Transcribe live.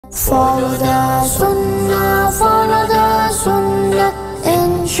Follow the Sunnah,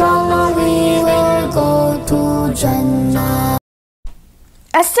 inshallah we will go to Jannah.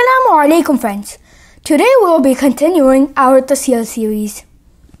 Assalamualaikum friends. Today we will be continuing our Tas-heel series.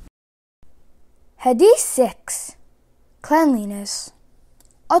 Hadith 6. Cleanliness.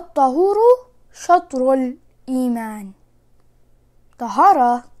 At-tahuru shatrul Iman.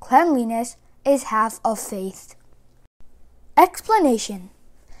 Tahara, cleanliness, is half of faith. Explanation.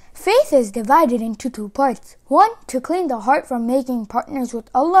 Faith is divided into two parts. One, to clean the heart from making partners with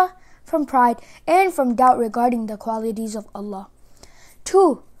Allah, from pride, and from doubt regarding the qualities of Allah.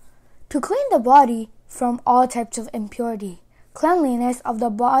 2, to clean the body from all types of impurity. Cleanliness of the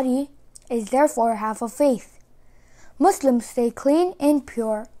body is therefore half of faith. Muslims stay clean and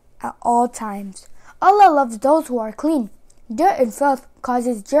pure at all times. Allah loves those who are clean. Dirt and filth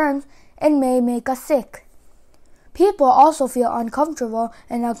causes germs and may make us sick. People also feel uncomfortable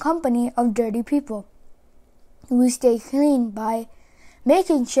in the company of dirty people. We stay clean by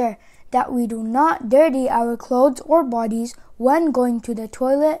making sure that we do not dirty our clothes or bodies when going to the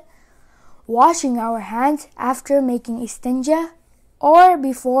toilet, washing our hands after making istinja, or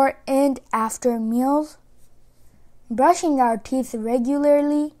before and after meals, brushing our teeth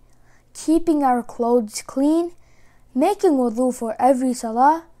regularly, keeping our clothes clean, making wudu for every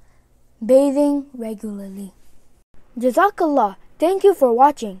salah, bathing regularly. Jazakallah. Thank you for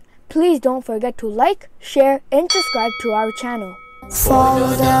watching. Please don't forget to like, share, and subscribe to our channel.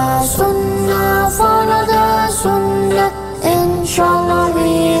 Follow the Sunnah, inshallah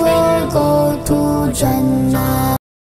we will go to Jannah.